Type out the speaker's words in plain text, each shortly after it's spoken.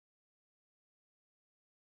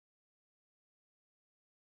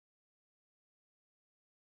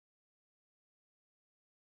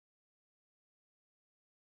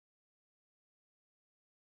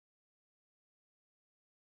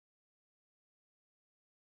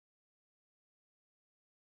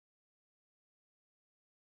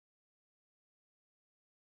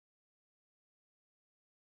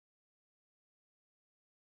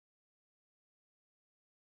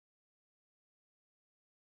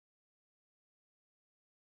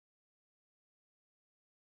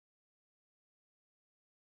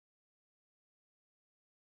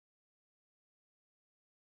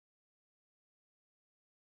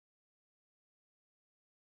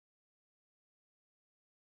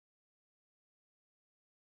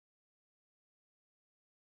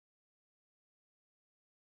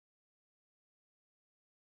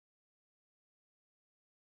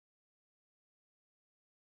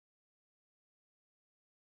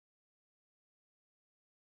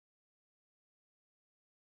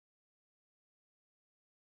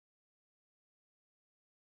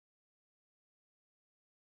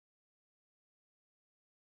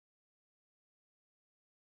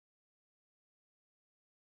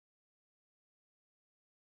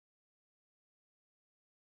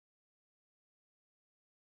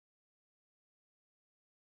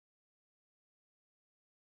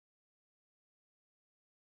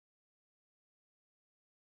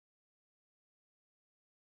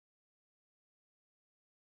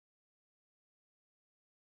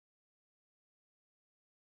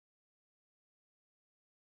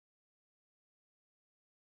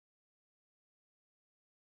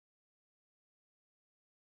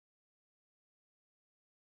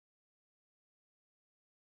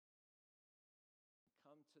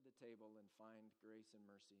table and find grace and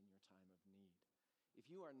mercy in your time of need. If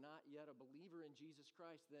you are not yet a believer in Jesus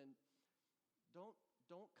Christ, then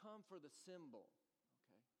don't come for the symbol, okay?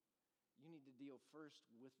 You need to deal first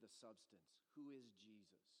with the substance. Who is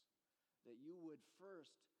Jesus? That you would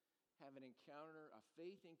first have an encounter, a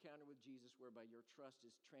faith encounter with Jesus whereby your trust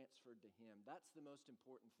is transferred to Him. That's the most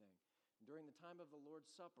important thing. And during the time of the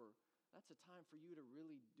Lord's Supper, that's a time for you to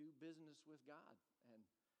really do business with God. And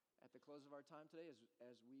at the close of our time today,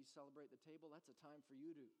 as we celebrate the table, that's a time for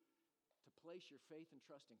you to place your faith and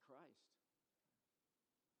trust in Christ.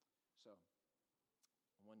 So,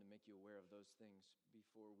 I wanted to make you aware of those things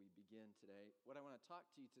before we begin today. What I want to talk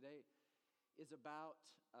to you today is about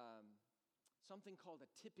something called a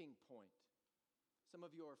tipping point. Some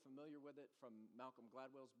of you are familiar with it from Malcolm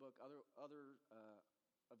Gladwell's book. Other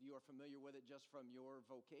of you are familiar with it just from your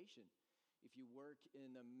vocation. If you work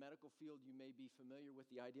in the medical field, you may be familiar with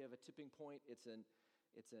the idea of a tipping point. It's an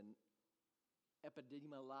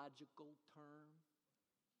epidemiological term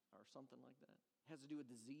or something like that. It has to do with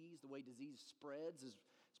disease. The way disease spreads is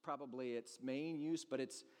probably its main use, but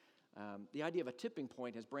it's the idea of a tipping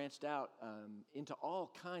point has branched out into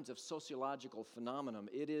all kinds of sociological phenomenon.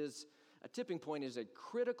 A tipping point is a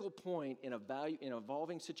critical point in an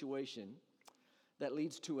evolving situation that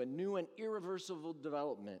leads to a new and irreversible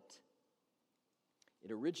development.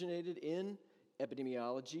 It originated in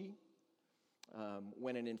epidemiology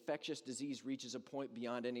when an infectious disease reaches a point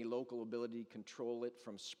beyond any local ability to control it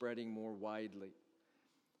from spreading more widely.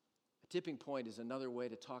 A tipping point is another way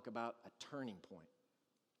to talk about a turning point.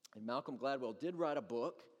 And Malcolm Gladwell did write a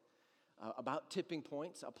book about tipping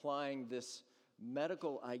points, applying this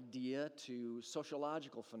medical idea to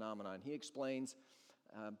sociological phenomena. And he explains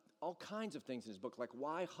all kinds of things in his book, like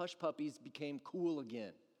why hush puppies became cool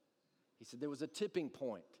again. He said there was a tipping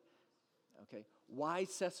point. Okay, why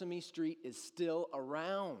Sesame Street is still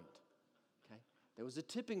around. Okay, there was a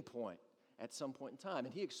tipping point at some point in time,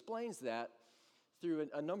 and he explains that through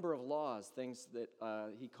a number of laws, things that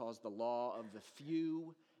he calls the law of the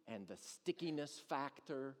few and the stickiness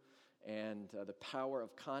factor and the power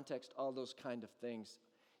of context, all those kind of things.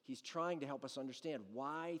 He's trying to help us understand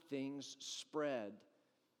why things spread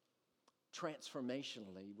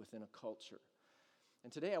transformationally within a culture.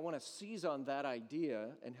 And today I want to seize on that idea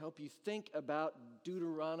and help you think about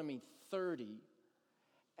Deuteronomy 30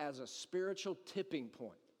 as a spiritual tipping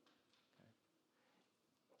point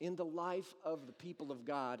in the life of the people of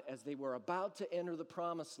God as they were about to enter the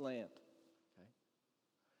promised land. Okay?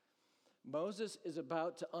 Moses is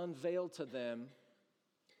about to unveil to them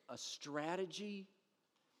a strategy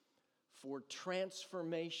for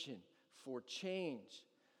transformation, for change,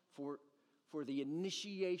 for the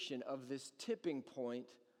initiation of this tipping point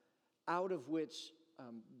out of which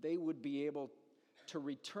they would be able to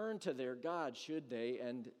return to their God should they,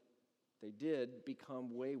 and they did,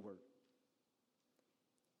 become wayward.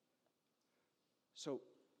 So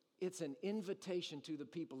it's an invitation to the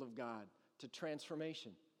people of God to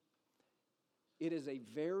transformation. It is a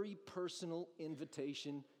very personal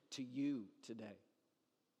invitation to you today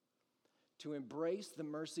to embrace the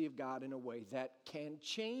mercy of God in a way that can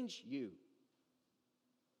change you.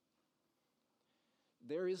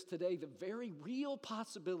 There is today the very real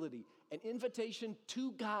possibility, an invitation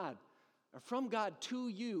to God, or from God to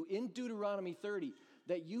you in Deuteronomy 30,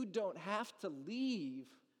 that you don't have to leave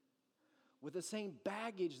with the same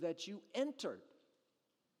baggage that you entered.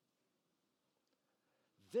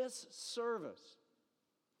 This service,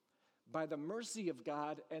 by the mercy of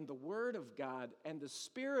God and the Word of God and the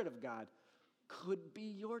Spirit of God, could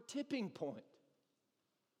be your tipping point.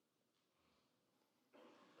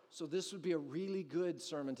 So this would be a really good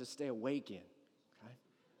sermon to stay awake in, okay?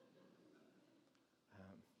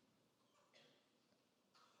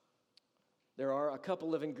 There are a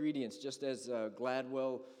couple of ingredients, just as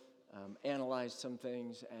Gladwell analyzed some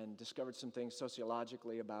things and discovered some things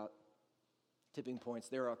sociologically about tipping points.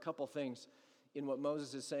 There are a couple things in what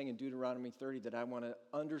Moses is saying in Deuteronomy 30 that I want to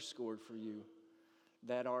underscore for you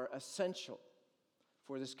that are essential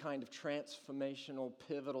for this kind of transformational,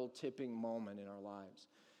 pivotal, tipping moment in our lives.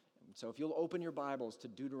 So if you'll open your Bibles to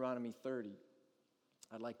Deuteronomy 30,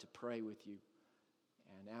 I'd like to pray with you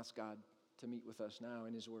and ask God to meet with us now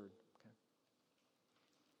in His Word. Okay?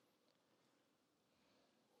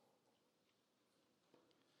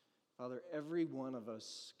 Father, every one of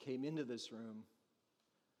us came into this room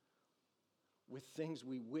with things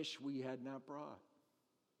we wish we had not brought.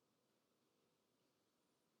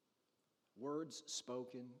 Words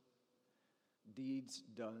spoken, deeds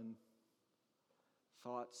done,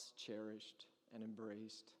 thoughts cherished and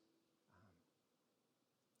embraced.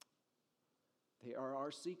 They are our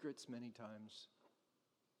secrets many times.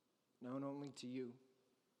 known only to you.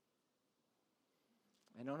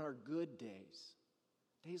 And on our good days,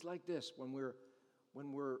 days like this, when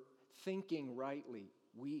we're thinking rightly,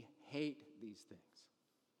 we hate these things.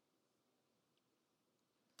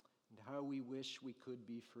 And how we wish we could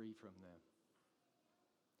be free from them.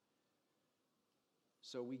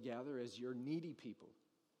 So we gather as your needy people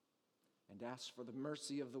and ask for the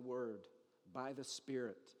mercy of the Word by the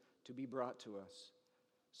Spirit to be brought to us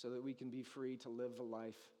so that we can be free to live the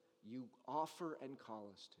life you offer and call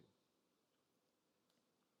us to.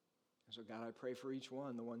 And so God, I pray for each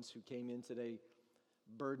one, the ones who came in today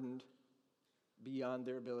burdened beyond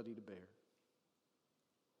their ability to bear,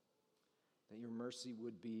 that your mercy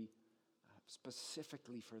would be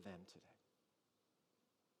specifically for them today,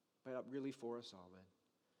 but really for us all then.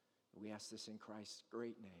 We ask this in Christ's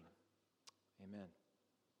great name. Amen.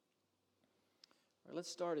 All right, let's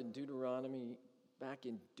start in Deuteronomy, back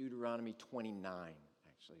in Deuteronomy 29,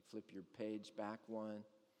 actually. Flip your page back one.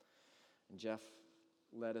 And Jeff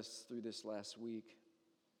led us through this last week.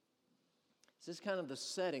 This is kind of the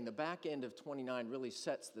setting. The back end of 29 really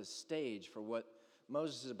sets the stage for what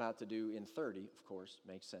Moses is about to do in 30, of course,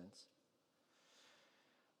 makes sense.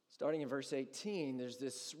 Starting in verse 18, there's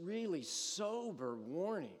this really sober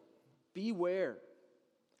warning. Beware,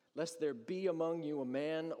 lest there be among you a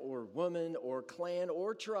man or woman or clan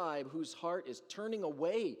or tribe whose heart is turning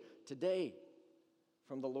away today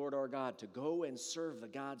from the Lord our God to go and serve the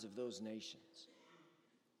gods of those nations.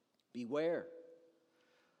 Beware,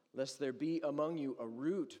 lest there be among you a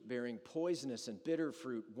root bearing poisonous and bitter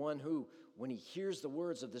fruit, one who, when he hears the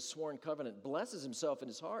words of the sworn covenant, blesses himself in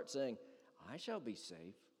his heart, saying, I shall be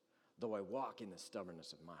safe, though I walk in the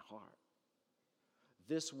stubbornness of my heart.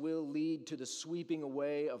 This will lead to the sweeping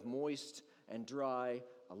away of moist and dry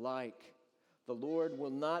alike. The Lord will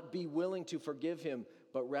not be willing to forgive him,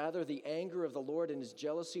 but rather the anger of the Lord and his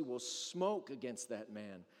jealousy will smoke against that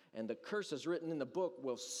man, and the curses written in the book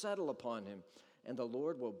will settle upon him, and the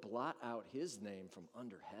Lord will blot out his name from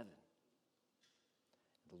under heaven.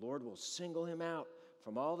 The Lord will single him out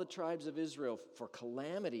from all the tribes of Israel for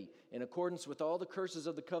calamity in accordance with all the curses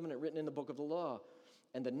of the covenant written in the book of the law.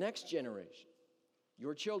 And the next generation,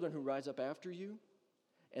 your children who rise up after you,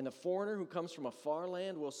 and the foreigner who comes from a far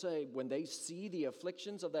land will say, when they see the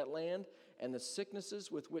afflictions of that land and the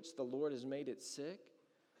sicknesses with which the Lord has made it sick,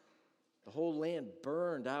 the whole land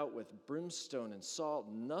burned out with brimstone and salt,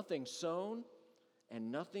 nothing sown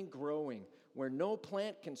and nothing growing, where no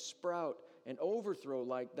plant can sprout, an overthrow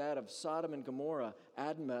like that of Sodom and Gomorrah,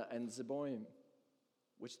 Admah and Zeboim,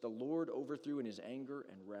 which the Lord overthrew in his anger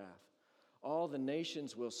and wrath. All the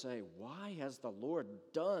nations will say, why has the Lord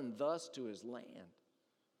done thus to his land?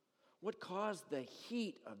 What caused the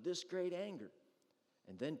heat of this great anger?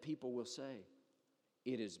 And then people will say,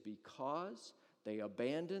 it is because they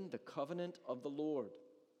abandoned the covenant of the Lord,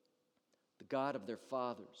 the God of their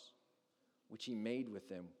fathers, which he made with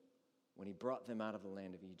them when he brought them out of the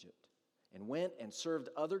land of Egypt, and went and served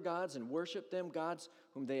other gods and worshiped them, gods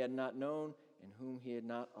whom they had not known and whom he had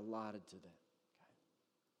not allotted to them.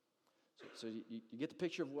 So you get the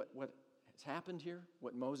picture of what has happened here,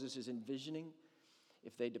 what Moses is envisioning.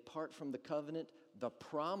 If they depart from the covenant, the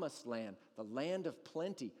promised land, the land of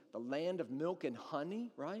plenty, the land of milk and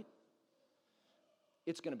honey, right?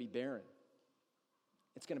 It's going to be barren.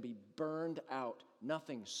 It's going to be burned out.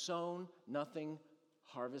 Nothing sown, nothing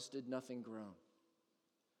harvested, nothing grown.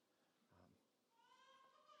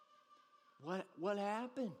 What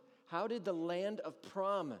happened? How did the land of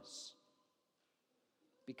promise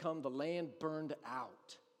become the land burned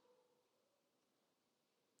out?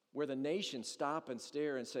 Where the nations stop and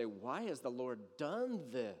stare and say, why has the Lord done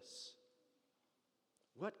this?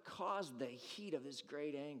 What caused the heat of his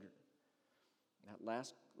great anger? That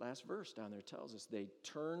last verse down there tells us they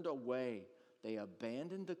turned away. They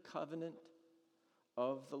abandoned the covenant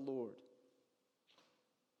of the Lord.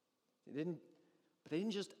 They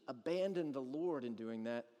didn't just abandon the Lord in doing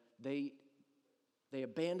that. They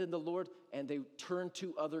abandoned the Lord and they turned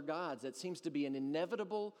to other gods. That seems to be an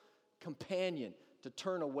inevitable companion. To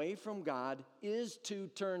turn away from God is to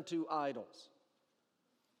turn to idols.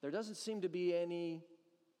 There doesn't seem to be any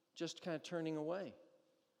just kind of turning away.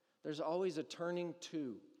 There's always a turning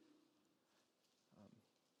to.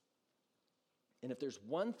 And if there's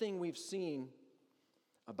one thing we've seen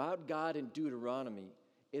about God in Deuteronomy,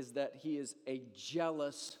 is that he is a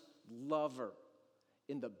jealous lover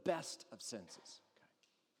in the best of senses. Okay.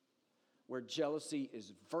 Where jealousy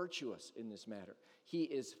is virtuous in this matter. He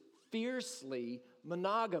is fiercely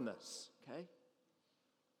monogamous, okay?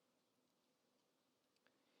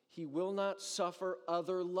 He will not suffer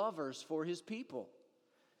other lovers for his people.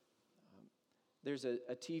 There's a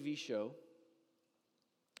TV show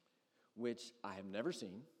which I have never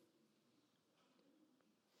seen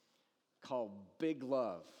called Big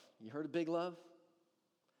Love. You heard of Big Love?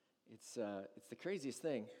 It's the craziest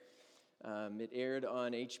thing. It aired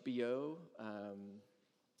on HBO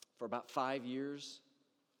for about 5 years.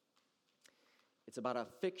 It's about a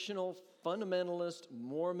fictional fundamentalist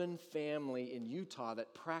Mormon family in Utah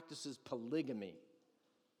that practices polygamy.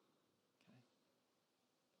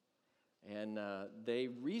 Okay. And they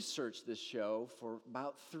researched this show for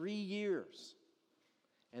about 3 years.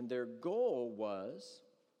 And their goal was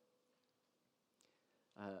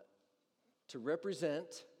to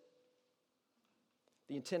represent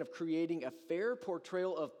the intent of creating a fair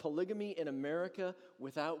portrayal of polygamy in America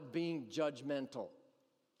without being judgmental.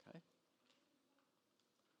 Okay?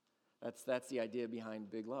 That's the idea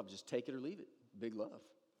behind Big Love. Just take it or leave it. Big Love.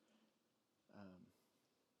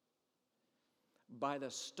 By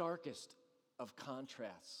the starkest of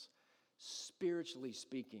contrasts, spiritually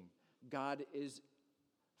speaking, God is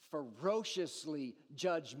ferociously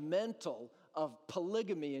judgmental of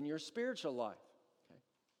polygamy in your spiritual life. Okay?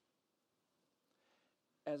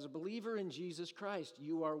 As a believer in Jesus Christ,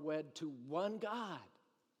 you are wed to one God.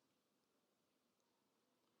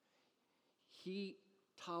 He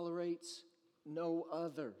tolerates no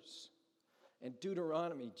others. And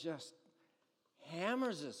Deuteronomy just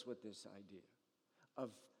hammers us with this idea of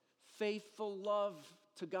faithful love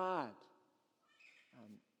to God.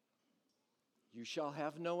 You shall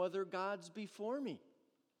have no other gods before me.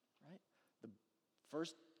 Right? The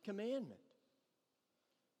first commandment.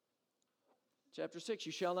 Chapter 6,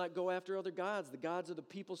 you shall not go after other gods, the gods of the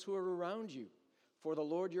peoples who are around you. For the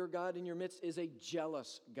Lord your God in your midst is a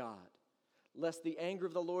jealous God. Lest the anger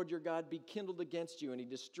of the Lord your God be kindled against you and he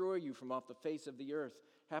destroy you from off the face of the earth.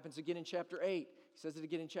 Happens again in chapter 8. He says it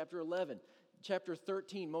again in chapter 11. Chapter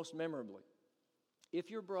 13, most memorably. If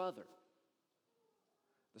your brother,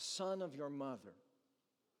 the son of your mother,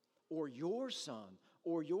 or your son,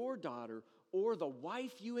 or your daughter, or the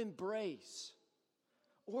wife you embrace,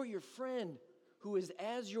 or your friend who is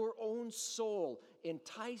as your own soul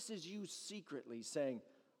entices you secretly, saying,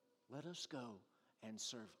 let us go and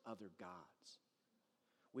serve other gods,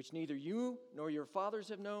 which neither you nor your fathers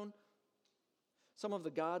have known, some of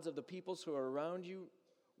the gods of the peoples who are around you,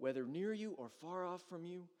 whether near you or far off from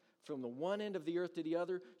you, from the one end of the earth to the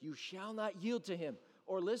other, you shall not yield to him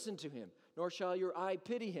or listen to him, nor shall your eye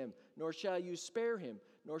pity him, nor shall you spare him,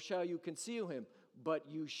 nor shall you conceal him, but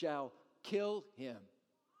you shall kill him.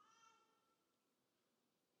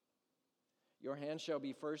 Your hand shall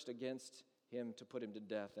be first against him to put him to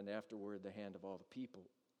death, and afterward the hand of all the people.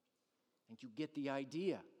 And you get the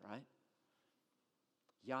idea, right?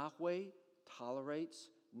 Yahweh tolerates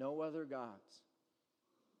no other gods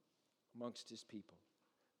amongst his people.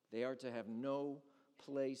 They are to have no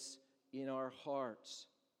place in our hearts.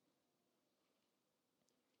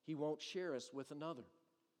 He won't share us with another.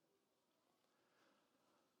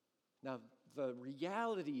 Now, the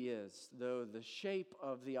reality is, though the shape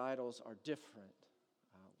of the idols are different,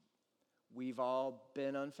 we've all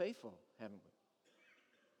been unfaithful, haven't we?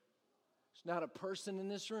 There's not a person in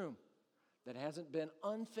this room that hasn't been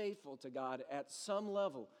unfaithful to God at some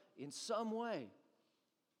level, in some way.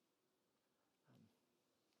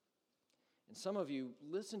 And some of you,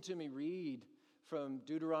 listen to me read from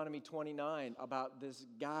Deuteronomy 29 about this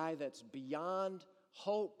guy that's beyond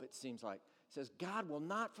hope, it seems like. It says, God will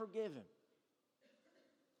not forgive him.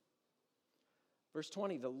 Verse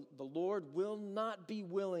 20, the Lord will not be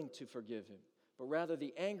willing to forgive him, but rather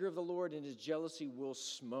the anger of the Lord and his jealousy will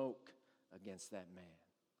smoke against that man.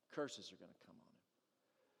 Curses are going to come on him.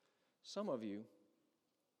 Some of you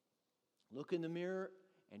look in the mirror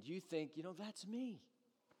and you think, that's me.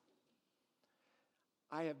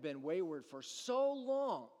 I have been wayward for so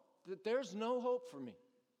long that there's no hope for me.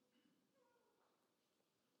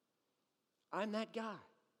 I'm that guy.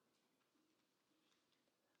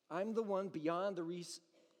 I'm the one beyond the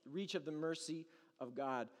reach of the mercy of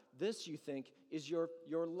God. This, you think, is your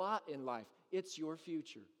lot in life. It's your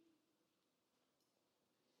future.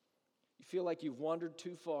 You feel like you've wandered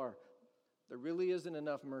too far. There really isn't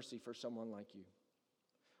enough mercy for someone like you.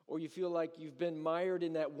 Or you feel like you've been mired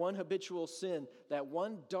in that one habitual sin, that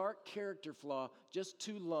one dark character flaw just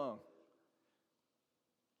too long.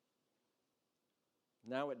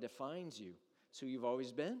 Now it defines you. It's who you've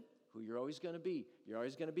always been, who you're always going to be. You're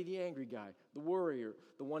always going to be the angry guy, the worrier,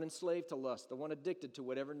 the one enslaved to lust, the one addicted to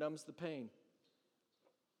whatever numbs the pain.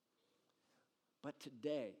 But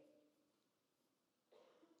today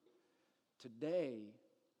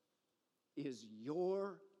is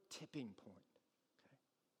your tipping point.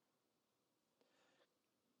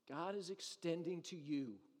 God is extending to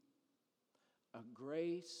you a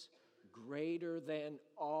grace greater than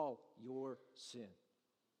all your sin.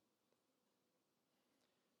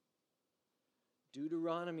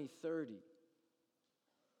 Deuteronomy 30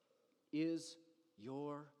 is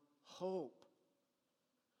your hope.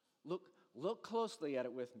 Look closely at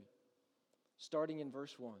it with me, starting in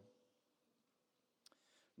verse 1.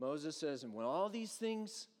 Moses says, "And when all these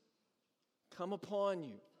things come upon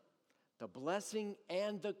you, the blessing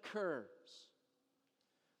and the curse,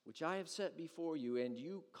 which I have set before you, and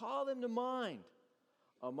you call them to mind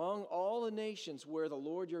among all the nations where the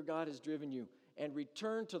Lord your God has driven you, and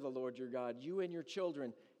return to the Lord your God, you and your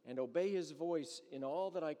children, and obey his voice in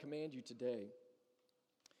all that I command you today,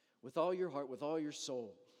 with all your heart, with all your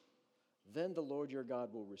soul, then the Lord your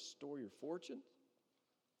God will restore your fortune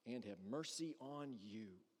and have mercy on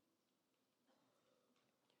you."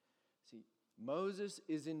 See, Moses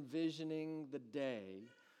is envisioning the day,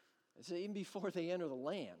 so even before they enter the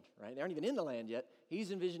land, right? They aren't even in the land yet.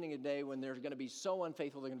 He's envisioning a day when they're going to be so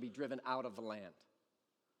unfaithful they're going to be driven out of the land.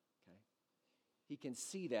 Okay? He can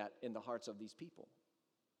see that in the hearts of these people.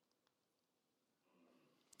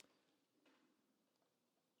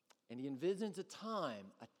 And he envisions a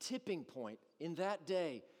time, a tipping point in that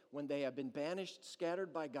day when they have been banished,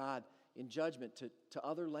 scattered by God in judgment to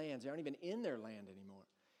other lands. They aren't even in their land anymore.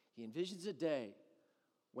 He envisions a day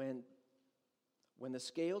when the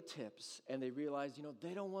scale tips and they realize,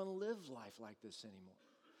 they don't want to live life like this anymore.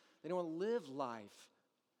 They don't want to live life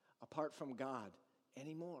apart from God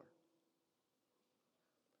anymore.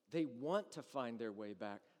 They want to find their way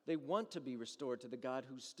back. They want to be restored to the God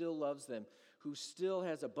who still loves them, who still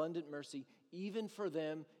has abundant mercy, even for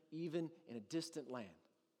them, even in a distant land.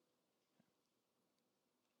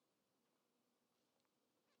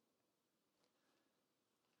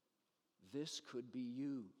 This could be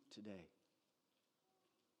you today.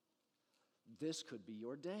 This could be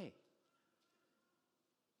your day.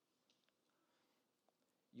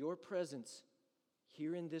 Your presence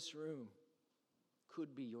here in this room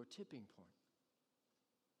could be your tipping point.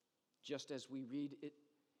 Just as we read it,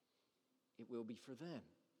 it will be for them.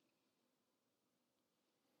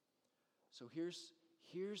 So here's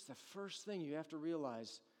the first thing you have to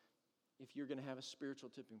realize if you're going to have a spiritual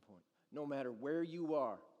tipping point. No matter where you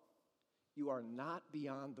are not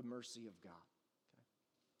beyond the mercy of God. Okay?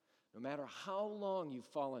 No matter how long you've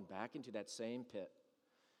fallen back into that same pit,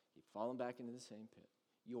 you've fallen back into the same pit,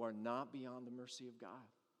 you are not beyond the mercy of God.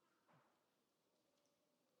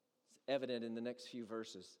 It's evident in the next few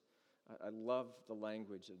verses. I love the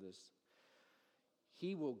language of this.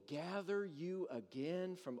 He will gather you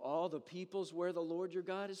again from all the peoples where the Lord your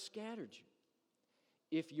God has scattered you.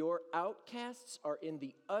 If your outcasts are in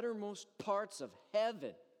the uttermost parts of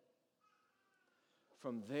heaven,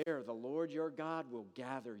 from there the Lord your God will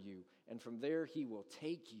gather you, and from there he will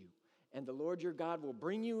take you. And the Lord your God will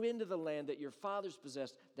bring you into the land that your fathers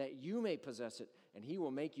possessed, that you may possess it, and he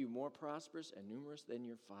will make you more prosperous and numerous than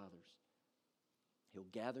your fathers. He'll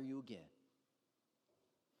gather you again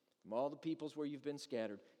from all the peoples where you've been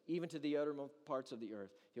scattered, even to the uttermost parts of the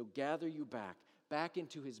earth. He'll gather you back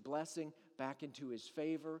into his blessing, back into his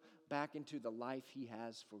favor, back into the life he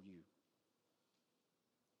has for you.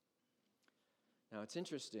 Now, it's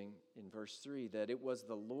interesting in verse 3 that it was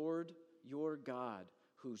the Lord your God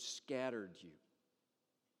who scattered you.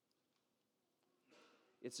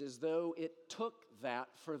 It's as though it took that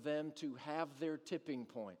for them to have their tipping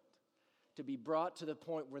point, to be brought to the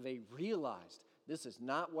point where they realized, this is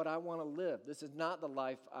not what I want to live. This is not the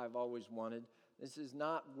life I've always wanted. This is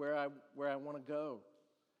not where I want to go.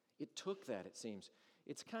 It took that, it seems.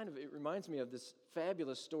 It reminds me of this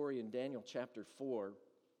fabulous story in Daniel chapter 4.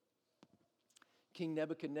 King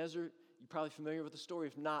Nebuchadnezzar, you're probably familiar with the story.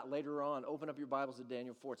 If not, later on, open up your Bibles to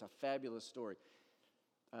Daniel 4. It's a fabulous story.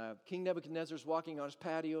 King Nebuchadnezzar is walking on his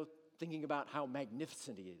patio thinking about how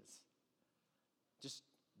magnificent he is. Just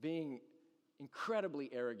being incredibly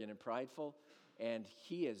arrogant and prideful. And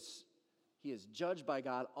he is judged by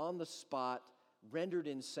God on the spot, rendered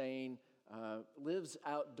insane, lives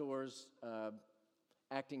outdoors,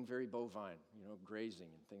 acting very bovine, grazing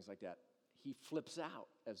and things like that. He flips out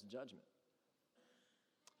as judgment.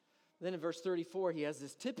 Then in verse 34, he has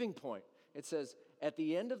this tipping point. It says, "At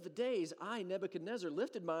the end of the days, I, Nebuchadnezzar,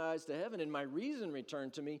 lifted my eyes to heaven, and my reason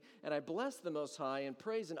returned to me, and I blessed the Most High, and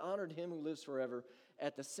praised and honored him who lives forever.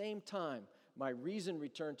 At the same time, my reason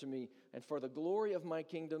returned to me, and for the glory of my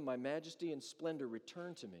kingdom, my majesty and splendor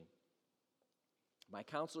returned to me. My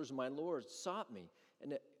counselors and my lords sought me,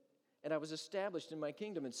 and I was established in my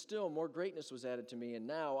kingdom, and still more greatness was added to me. And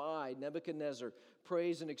now I, Nebuchadnezzar,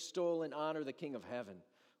 praise and extol and honor the King of heaven,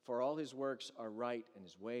 For all his works are right and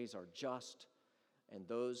his ways are just, and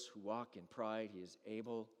those who walk in pride he is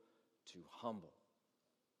able to humble.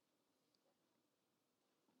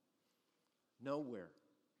 Nowhere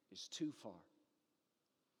is too far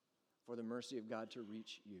for the mercy of God to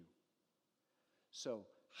reach you. So,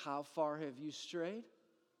 how far have you strayed?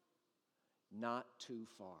 Not too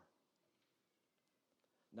far.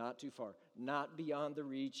 Not too far. Not beyond the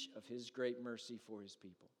reach of his great mercy for his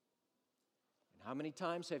people. And how many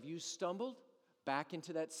times have you stumbled back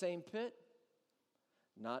into that same pit?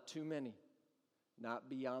 Not too many. Not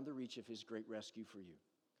beyond the reach of his great rescue for you.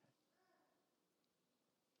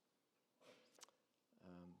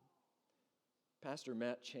 Pastor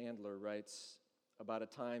Matt Chandler writes about a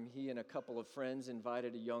time he and a couple of friends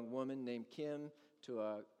invited a young woman named Kim to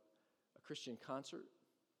a Christian concert.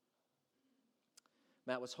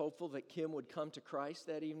 Matt was hopeful that Kim would come to Christ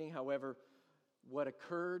that evening. However, what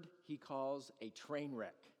occurred he calls a train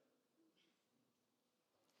wreck.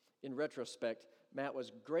 In retrospect, Matt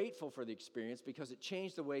was grateful for the experience because it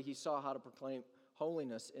changed the way he saw how to proclaim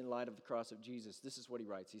holiness in light of the cross of Jesus. This is what he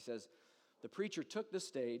writes. He says, "The preacher took the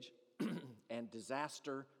stage and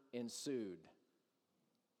disaster ensued.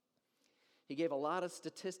 He gave a lot of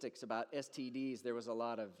statistics about STDs. There was a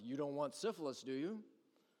lot of, 'You don't want syphilis, do you?'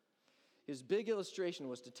 His big illustration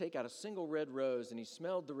was to take out a single red rose, and he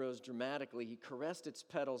smelled the rose dramatically. He caressed its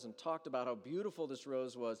petals and talked about how beautiful this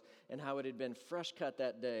rose was and how it had been fresh cut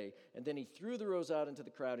that day. And then he threw the rose out into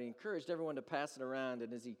the crowd. He encouraged everyone to pass it around.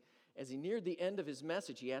 And as he neared the end of his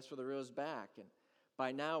message, he asked for the rose back. And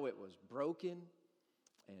by now it was broken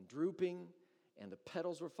and drooping, and the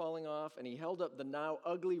petals were falling off. And he held up the now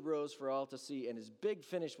ugly rose for all to see. And his big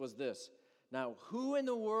finish was this: 'Now, who in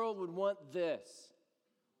the world would want this?'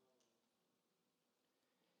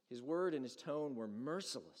 His word and his tone were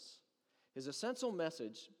merciless. His essential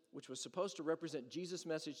message, which was supposed to represent Jesus'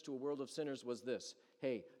 message to a world of sinners, was this: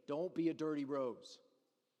 'Hey, don't be a dirty rose.'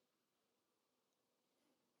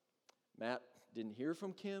 Matt didn't hear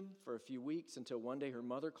from Kim for a few weeks until one day her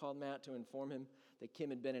mother called Matt to inform him that Kim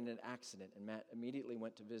had been in an accident, and Matt immediately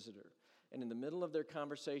went to visit her. And in the middle of their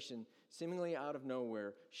conversation, seemingly out of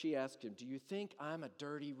nowhere, she asked him, 'Do you think I'm a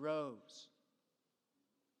dirty rose?'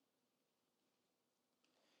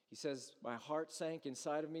 He says, 'My heart sank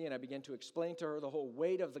inside of me, and I began to explain to her the whole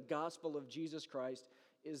weight of the gospel of Jesus Christ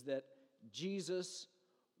is that Jesus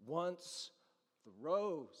wants the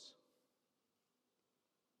rose.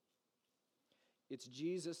 It's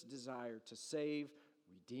Jesus' desire to save,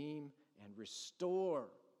 redeem, and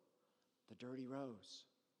restore the dirty rose.'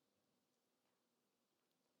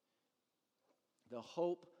 The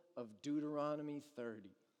hope of Deuteronomy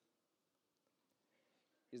 30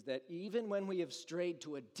 is that even when we have strayed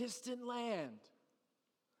to a distant land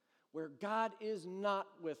where God is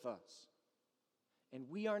not with us and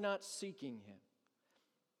we are not seeking him,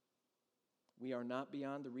 we are not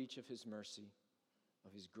beyond the reach of his mercy,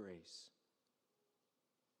 of his grace.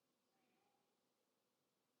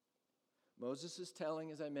 Moses is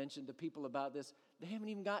telling, as I mentioned, the people about this. They haven't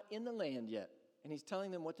even got in the land yet. And he's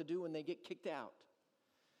telling them what to do when they get kicked out,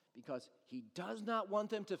 because he does not want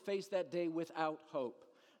them to face that day without hope.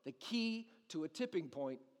 The key to a tipping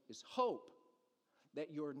point is hope, that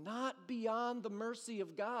you're not beyond the mercy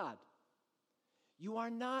of God. You are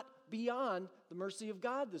not beyond the mercy of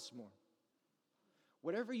God this morning.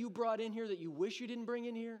 Whatever you brought in here that you wish you didn't bring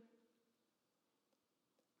in here,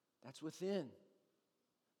 that's within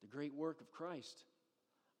the great work of Christ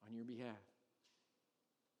on your behalf.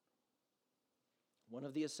 One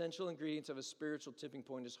of the essential ingredients of a spiritual tipping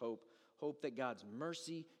point is hope. Hope that God's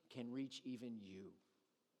mercy can reach even you.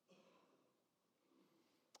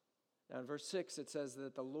 Now in verse 6 it says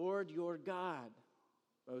that the Lord your God,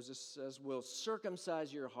 Moses says, will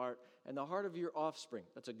circumcise your heart and the heart of your offspring.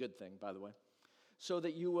 That's a good thing, by the way. So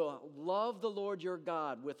that you will love the Lord your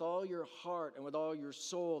God with all your heart and with all your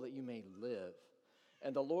soul, that you may live.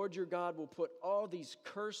 And the Lord your God will put all these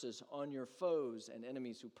curses on your foes and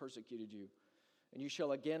enemies who persecuted you. And you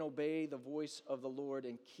shall again obey the voice of the Lord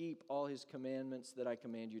and keep all his commandments that I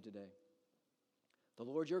command you today. The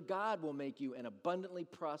Lord your God will make you abundantly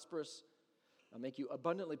prosperous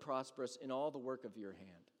in all the work of your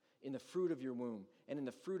hand, in the fruit of your womb, and in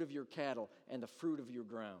the fruit of your cattle, and the fruit of your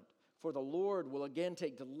ground. For the Lord will again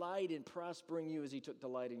take delight in prospering you as he took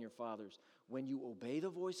delight in your fathers, when you obey the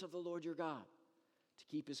voice of the Lord your God, to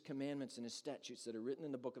keep his commandments and his statutes that are written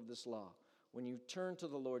in the book of this law, when you turn to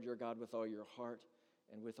the Lord your God with all your heart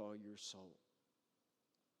and with all your soul.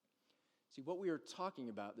 See, what we are talking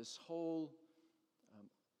about, this whole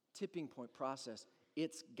tipping point process,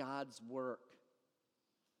 it's God's work.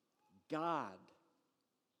 God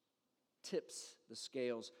tips the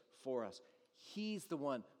scales for us. He's the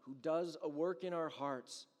one who does a work in our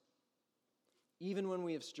hearts, even when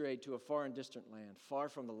we have strayed to a far and distant land, far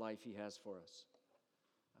from the life He has for us.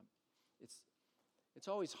 It's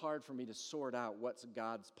always hard for me to sort out what's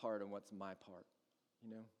God's part and what's my part,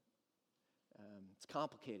 It's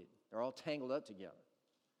complicated. They're all tangled up together.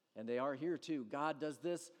 And they are here too. God does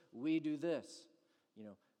this, we do this.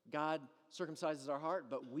 God circumcises our heart,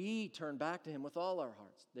 but we turn back to Him with all our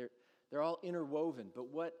hearts. They're all interwoven. But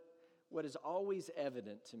what is always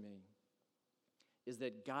evident to me is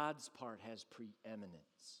that God's part has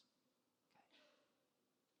preeminence.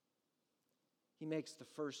 He makes the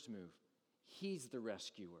first move. He's the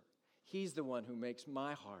rescuer. He's the one who makes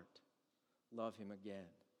my heart love Him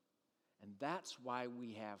again. And that's why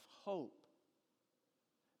we have hope,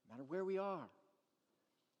 no matter where we are,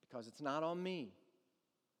 because it's not on me.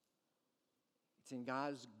 It's in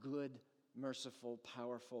God's good, merciful,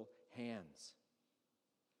 powerful hands.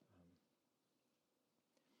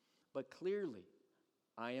 But clearly,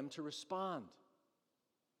 I am to respond.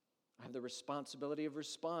 I have the responsibility of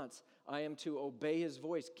response. I am to obey His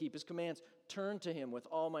voice, keep His commands, turn to Him with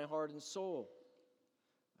all my heart and soul.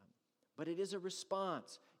 But it is a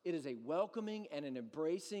response. It is a welcoming and an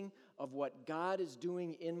embracing of what God is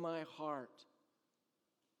doing in my heart.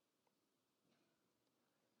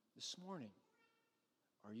 This morning,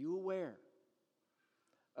 are you aware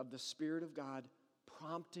of the Spirit of God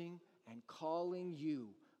prompting and calling you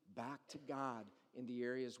back to God in the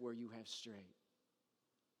areas where you have strayed?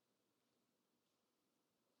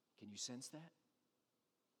 Can you sense that?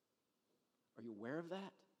 Are you aware of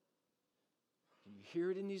that? Can you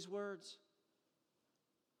hear it in these words?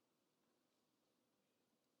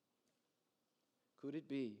 Could it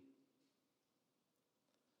be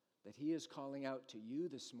that He is calling out to you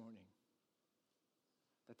this morning,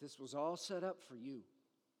 that this was all set up for you,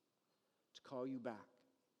 to call you back,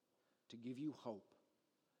 to give you hope,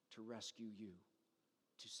 to rescue you,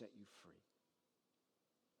 to set you free?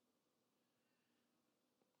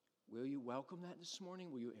 Will you welcome that this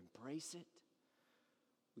morning? Will you embrace it?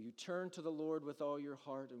 Will you turn to the Lord with all your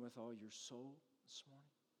heart and with all your soul this morning?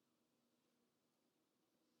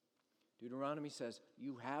 Deuteronomy says,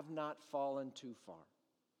 you have not fallen too far.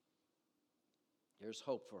 There's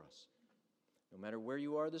hope for us, no matter where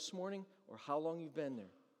you are this morning or how long you've been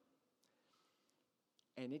there.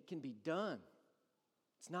 And it can be done.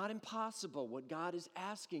 It's not impossible what God is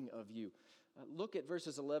asking of you. Look at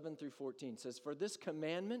verses 11 through 14. It says, for this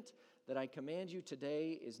commandment that I command you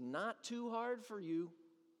today is not too hard for you,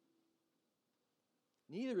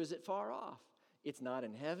 neither is it far off. It's not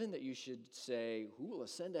in heaven that you should say, who will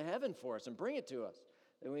ascend to heaven for us and bring it to us,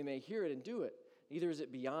 that we may hear it and do it. Neither is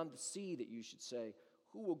it beyond the sea that you should say,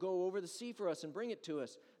 who will go over the sea for us and bring it to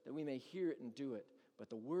us, that we may hear it and do it. But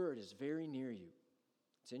the word is very near you.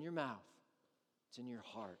 It's in your mouth. It's in your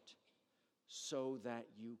heart, so that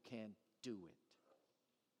you can do it.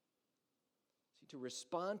 See, to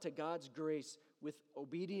respond to God's grace with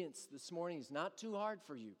obedience this morning is not too hard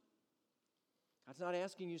for you. God's not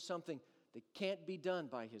asking you something that can't be done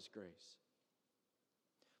by His grace.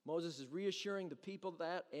 Moses is reassuring the people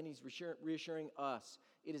that, and he's reassuring us.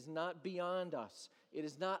 It is not beyond us. It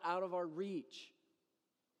is not out of our reach.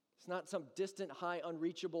 It's not some distant, high,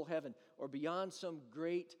 unreachable heaven or beyond some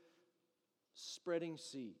great spreading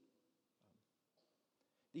sea.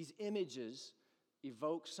 These images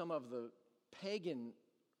evoke some of the pagan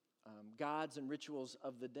gods and rituals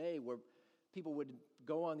of the day, where people would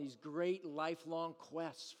go on these great lifelong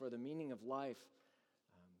quests for the meaning of life.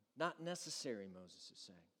 Not necessary, Moses is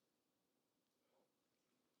saying.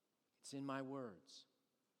 It's in my words.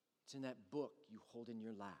 It's in that book you hold in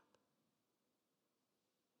your lap.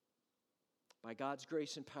 By God's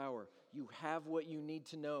grace and power, you have what you need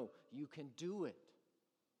to know. You can do it.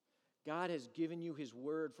 God has given you His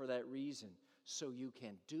word for that reason, so you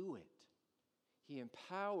can do it. He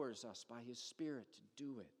empowers us by His Spirit to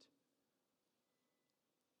do it.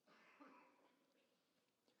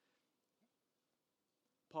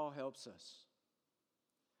 Paul helps us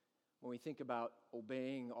when we think about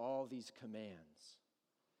obeying all these commands.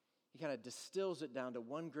 He kind of distills it down to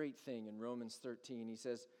one great thing in Romans 13. He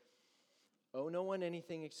says, owe no one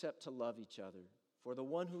anything except to love each other, for the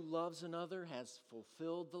one who loves another has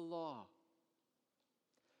fulfilled the law.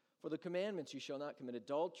 For the commandments, you shall not commit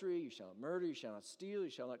adultery, you shall not murder, you shall not steal, you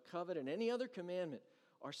shall not covet, and any other commandment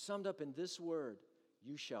are summed up in this word,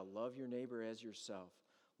 you shall love your neighbor as yourself.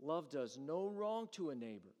 Love does no wrong to a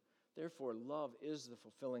neighbor. Therefore, love is the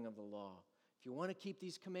fulfilling of the law. If you want to keep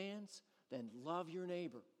these commands, then love your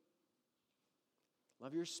neighbor.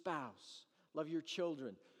 Love your spouse. Love your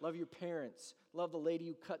children. Love your parents. Love the lady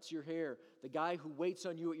who cuts your hair, the guy who waits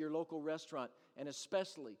on you at your local restaurant, and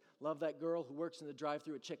especially love that girl who works in the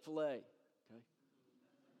drive-thru at Chick-fil-A. Okay?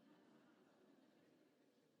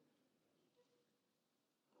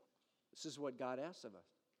 This is what God asks of us.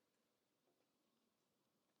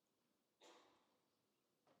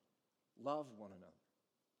 Love one another.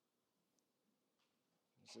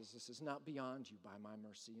 He says, this is not beyond you by my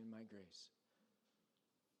mercy and my grace.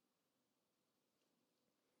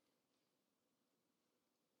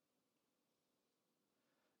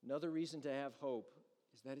 Another reason to have hope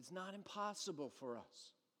is that it's not impossible for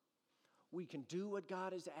us. We can do what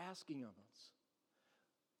God is asking of us.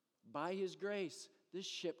 By His grace, this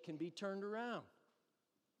ship can be turned around.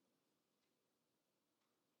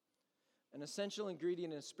 An essential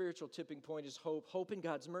ingredient in a spiritual tipping point is hope. Hope in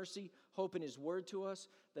God's mercy, hope in His word to us,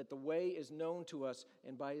 that the way is known to us,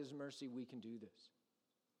 and by His mercy we can do this.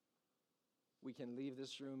 We can leave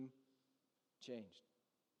this room changed.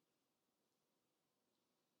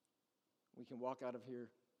 We can walk out of here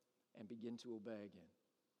and begin to obey again.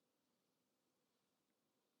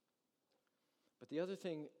 But the other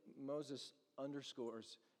thing Moses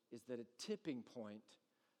underscores is that a tipping point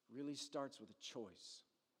really starts with a choice.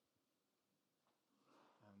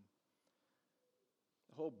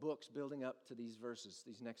 The whole book's building up to these verses,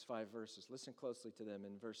 these next 5 verses. Listen closely to them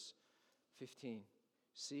in verse 15.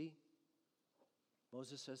 See,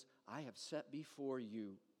 Moses says, I have set before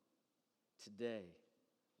you today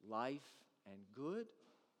life and good,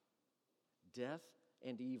 death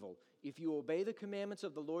and evil. If you obey the commandments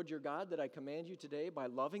of the Lord your God that I command you today, by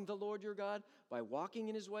loving the Lord your God, by walking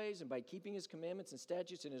in His ways, and by keeping His commandments and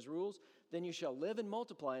statutes and His rules, then you shall live and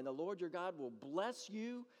multiply, and the Lord your God will bless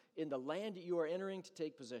you in the land that you are entering to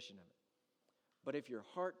take possession of it. But if your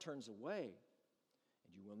heart turns away,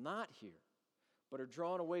 and you will not hear, but are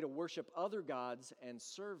drawn away to worship other gods and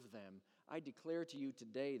serve them, I declare to you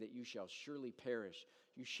today that you shall surely perish.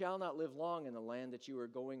 You shall not live long in the land that you are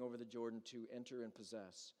going over the Jordan to enter and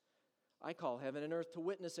possess. I call heaven and earth to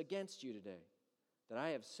witness against you today, that I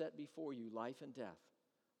have set before you life and death,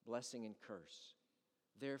 blessing and curse.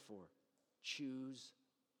 Therefore, choose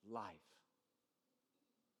life,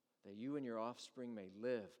 that you and your offspring may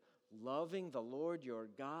live, loving the Lord your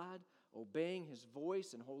God, obeying His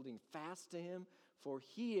voice and holding fast to Him, for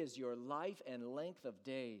He is your life and length of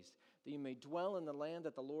days, that you may dwell in the land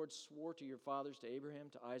that the Lord swore to your fathers, to Abraham,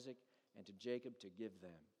 to Isaac, and to Jacob, to give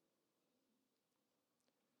them.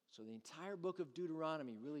 So the entire book of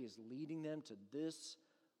Deuteronomy really is leading them to this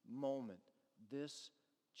moment, this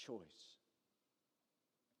choice.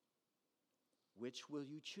 Which will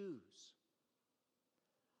you choose?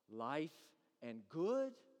 Life and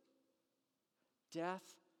good, death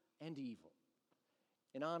and evil.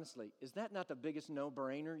 And honestly, is that not the biggest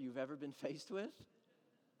no-brainer you've ever been faced with?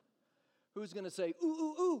 Who's going to say, ooh,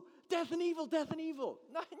 ooh, ooh, death and evil, death and evil?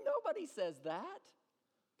 No, nobody says that.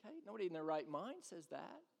 Okay? Nobody in their right mind says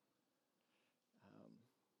that.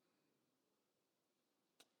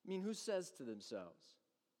 Who says to themselves,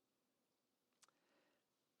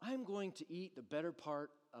 I'm going to eat the better part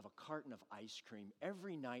of a carton of ice cream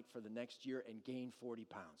every night for the next year and gain 40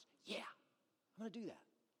 pounds. Yeah, I'm going to do that.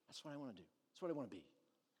 That's what I want to do. That's what I want to be.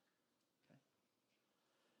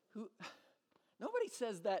 Okay? Nobody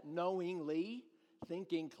says that knowingly,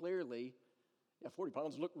 thinking clearly. Yeah, 40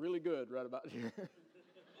 pounds look really good right about here.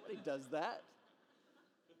 Nobody does that.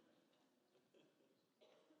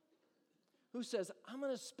 Who says, I'm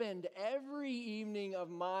going to spend every evening of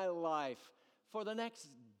my life for the next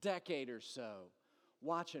decade or so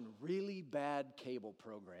watching really bad cable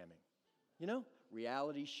programming.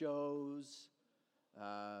 Reality shows,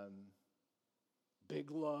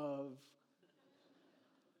 Big Love,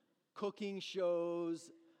 cooking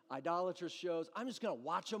shows, idolatrous shows. I'm just going to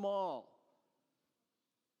watch them all.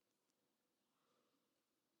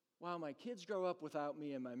 While my kids grow up without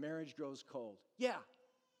me and my marriage grows cold. Yeah,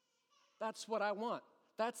 that's what I want.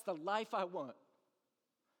 That's the life I want.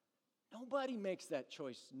 Nobody makes that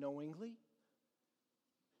choice knowingly.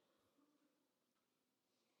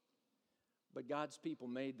 But God's people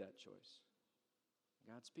made that choice.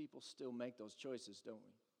 God's people still make those choices, don't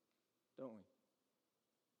we? Don't we?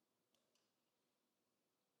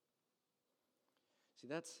 See,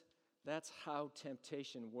 that's how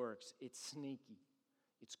temptation works. It's sneaky.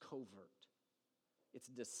 It's covert. It's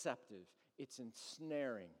deceptive. It's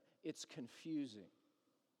ensnaring. It's confusing.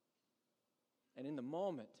 And in the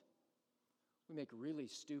moment, we make really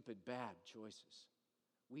stupid, bad choices.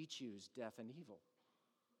 We choose death and evil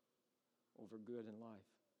over good and life.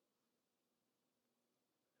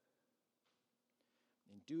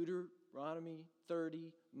 In Deuteronomy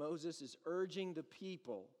 30, Moses is urging the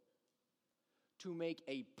people to make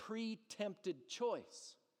a pre-tempted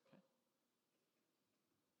choice. Okay?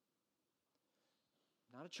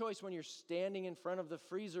 Not a choice when you're standing in front of the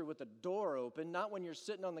freezer with the door open, not when you're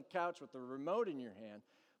sitting on the couch with the remote in your hand,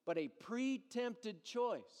 but a pre-tempted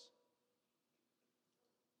choice.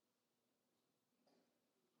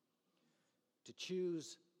 To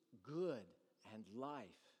choose good and life.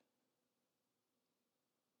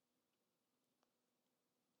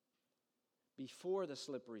 Before the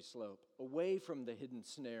slippery slope, away from the hidden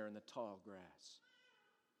snare and the tall grass.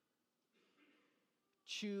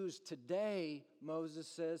 Choose today, Moses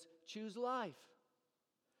says, choose life.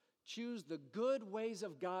 Choose the good ways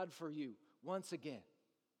of God for you once again.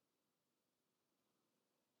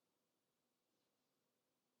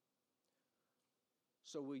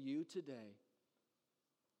 So will you today,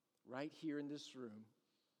 right here in this room,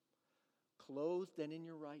 clothed and in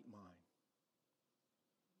your right mind,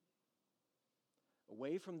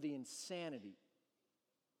 away from the insanity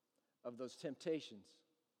of those temptations,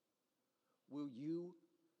 will you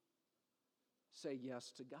say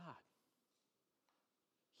yes to God?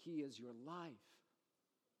 He is your life.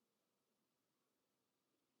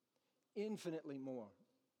 Infinitely more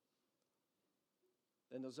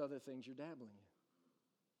than those other things you're dabbling in.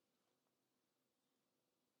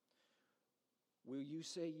 Will you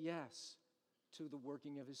say yes to the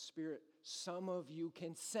working of His Spirit? Some of you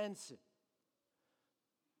can sense it.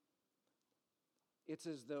 It's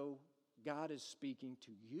as though God is speaking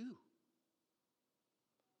to you.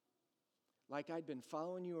 Like I'd been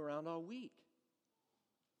following you around all week.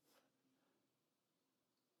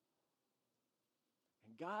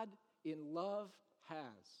 And God, in love,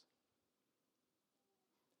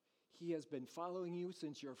 He has been following you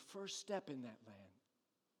since your first step in that land.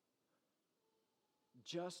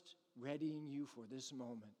 Just readying you for this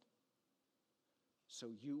moment so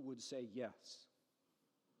you would say yes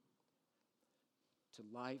to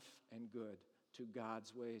life and good, to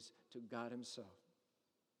God's ways, to God Himself.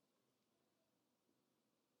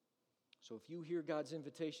 So if you hear God's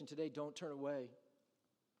invitation today, don't turn away.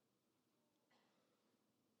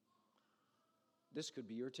 This could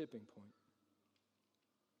be your tipping point.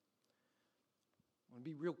 I want to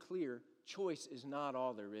be real clear, choice is not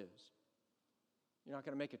all there is. You're not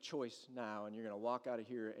going to make a choice now and you're going to walk out of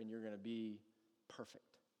here and you're going to be perfect.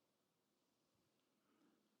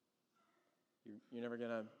 You're never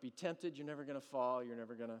going to be tempted. You're never going to fall. You're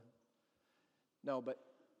never going to... No, but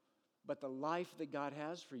the life that God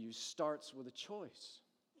has for you starts with a choice.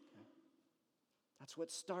 Okay? That's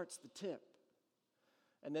what starts the tip.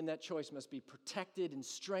 And then that choice must be protected and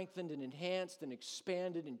strengthened and enhanced and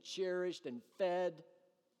expanded and cherished and fed.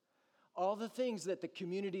 All the things that the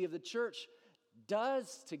community of the church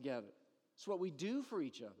does together. It's what we do for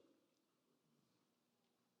each other.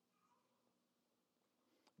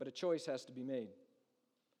 But a choice has to be made.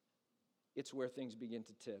 It's where things begin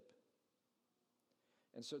to tip.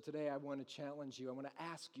 And so today I want to challenge you, I want to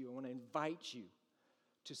ask you, I want to invite you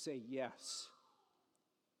to say yes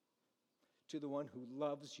to the one who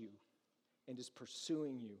loves you and is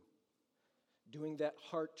pursuing you, doing that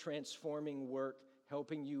heart-transforming work,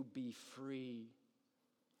 helping you be free.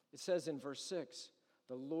 It says in verse 6,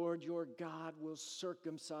 the Lord your God will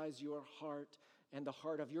circumcise your heart and the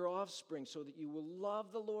heart of your offspring so that you will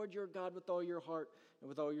love the Lord your God with all your heart and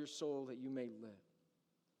with all your soul that you may live.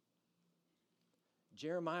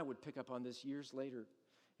 Jeremiah would pick up on this years later,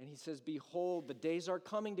 and he says, behold, the days are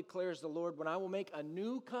coming, declares the Lord, when I will make a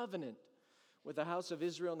new covenant with the house of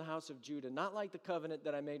Israel and the house of Judah, not like the covenant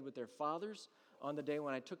that I made with their fathers on the day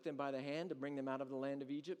when I took them by the hand to bring them out of the land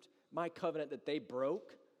of Egypt, my covenant that they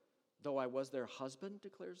broke, though I was their husband,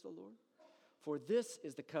 declares the Lord. For this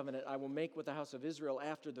is the covenant I will make with the house of Israel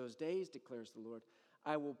after those days, declares the Lord.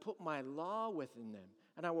 I will put my law within them,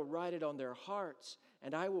 and I will write it on their hearts,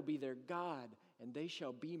 and I will be their God, and they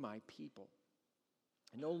shall be my people.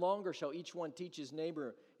 And no longer shall each one teach his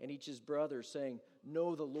neighbor and each his brother, saying,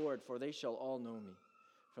 know the Lord, for they shall all know me.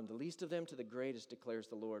 From the least of them to the greatest, declares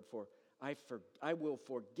the Lord, for I will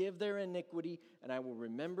forgive their iniquity, and I will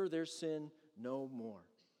remember their sin no more.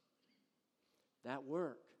 That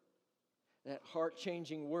work, that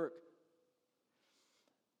heart-changing work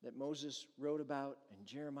that Moses wrote about and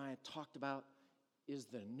Jeremiah talked about is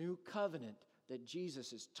the new covenant that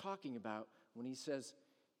Jesus is talking about when he says,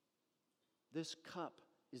 this cup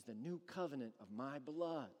is the new covenant of my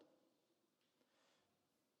blood.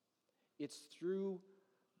 It's through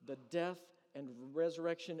the death and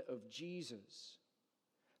resurrection of Jesus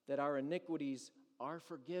that our iniquities are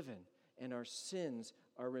forgiven and our sins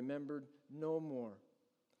are remembered no more.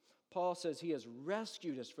 Paul says he has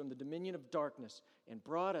rescued us from the dominion of darkness and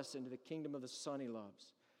brought us into the kingdom of the Son he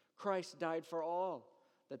loves. Christ died for all,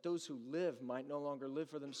 that those who live might no longer live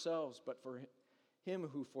for themselves, but for him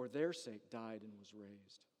who for their sake died and was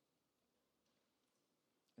raised.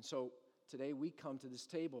 And so today we come to this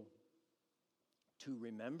table to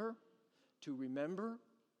remember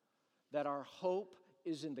that our hope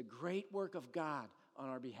is in the great work of God on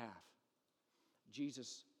our behalf.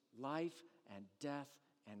 Jesus' life and death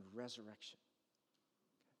and resurrection.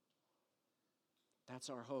 That's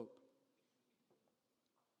our hope.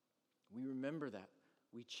 We remember that.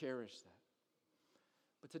 We cherish that.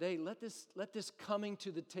 But today, let this coming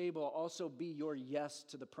to the table also be your yes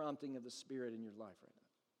to the prompting of the Spirit in your life right now.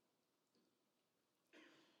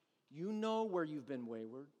 You know where you've been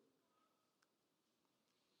wayward.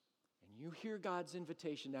 And you hear God's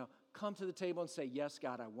invitation now. Come to the table and say, yes,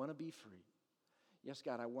 God, I want to be free. Yes,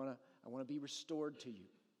 God, I want to be restored to you.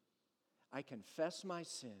 I confess my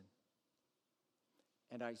sin.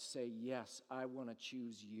 And I say, yes, I want to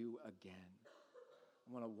choose you again.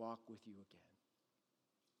 I want to walk with you again.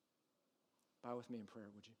 Bow with me in prayer,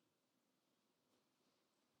 would you?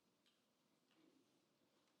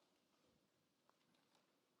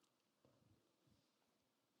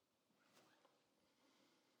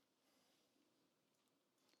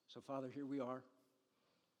 So, Father, here we are.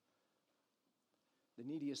 The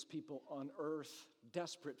neediest people on earth,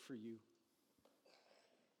 desperate for you.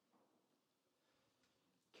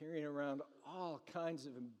 Carrying around all kinds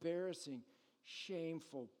of embarrassing,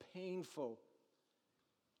 shameful, painful,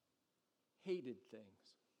 hated things.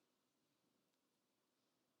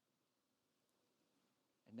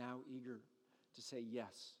 And now eager to say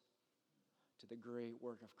yes to the great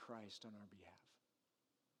work of Christ on our behalf.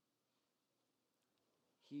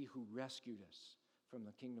 He who rescued us from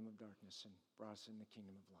the kingdom of darkness and brought us in the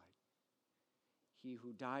kingdom of light. He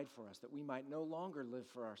who died for us, that we might no longer live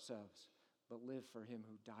for ourselves, but live for him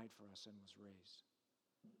who died for us and was raised.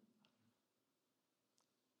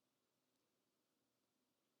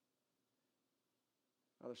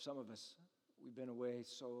 Father, some of us, we've been away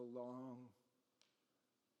so long,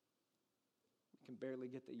 we can barely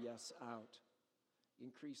get the yes out.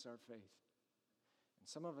 Increase our faith. And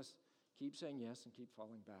some of us keep saying yes and keep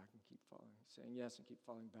falling back and keep saying yes and keep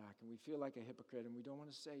falling back. And we feel like a hypocrite and we don't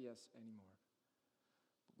want to say yes anymore.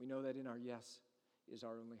 But we know that in our yes is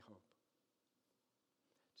our only hope.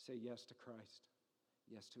 To say yes to Christ,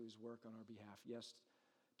 yes to his work on our behalf, yes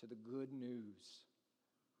to the good news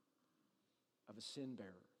of a sin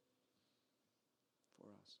bearer for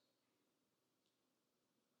us.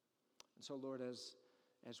 And so, Lord, as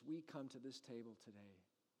we come to this table today,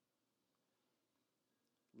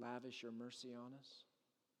 lavish your mercy on us.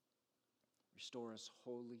 Restore us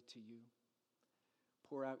wholly to you.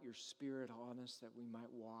 Pour out your Spirit on us that we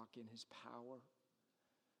might walk in his power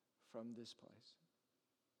from this place.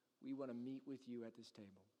 We want to meet with you at this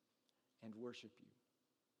table and worship you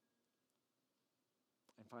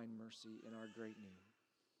and find mercy in our great need.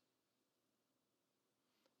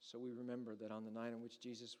 So we remember that on the night on which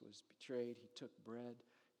Jesus was betrayed, he took bread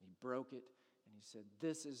and he broke it and he said,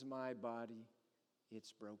 "This is my body.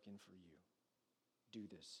 It's broken for you. Do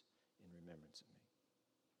this in remembrance of me."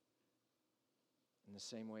 In the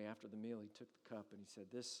same way, after the meal, he took the cup and he said,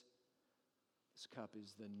 This cup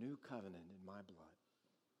is the new covenant in my blood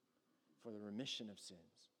for the remission of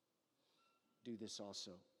sins. Do this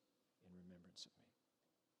also